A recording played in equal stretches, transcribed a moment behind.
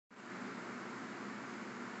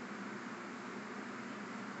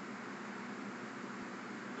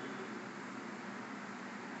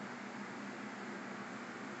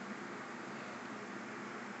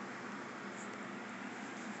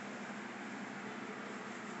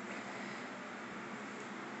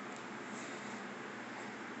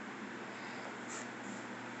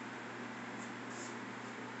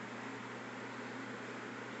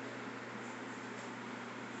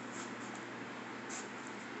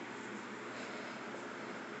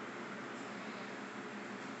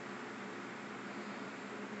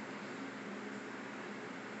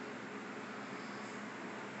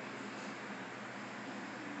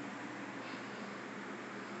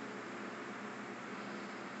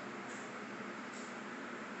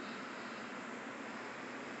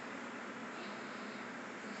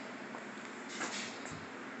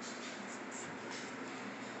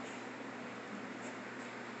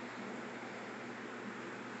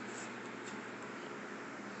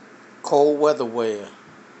Cold weather wear.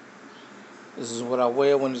 This is what I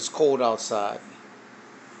wear when it's cold outside.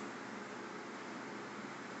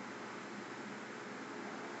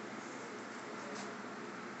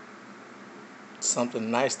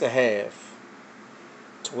 Something nice to have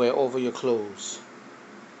to wear over your clothes.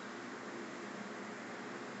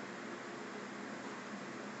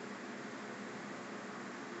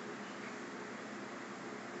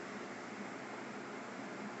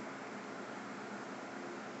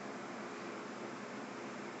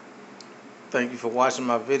 Thank you for watching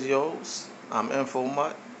my videos. I'm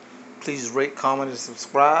InfoMutt. Please rate, comment, and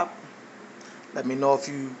subscribe. Let me know if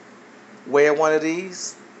you wear one of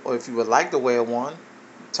these or if you would like to wear one.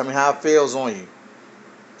 Tell me how it feels on you,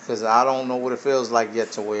 because I don't know what it feels like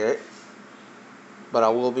yet to wear it, but I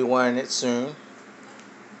will be wearing it soon.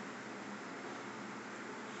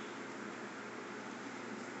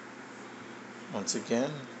 Once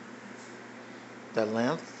again, the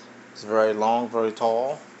length is very long, very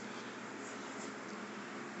tall.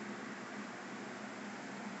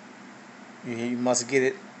 You must get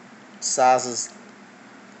it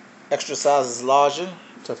extra sizes larger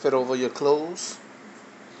to fit over your clothes.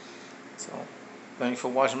 So, thanks for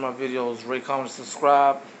watching my videos. Rate, comment,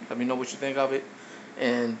 subscribe. Let me know what you think of it.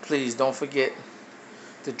 And please don't forget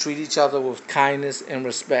to treat each other with kindness and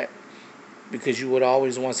respect, because you would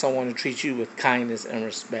always want someone to treat you with kindness and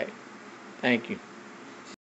respect. Thank you.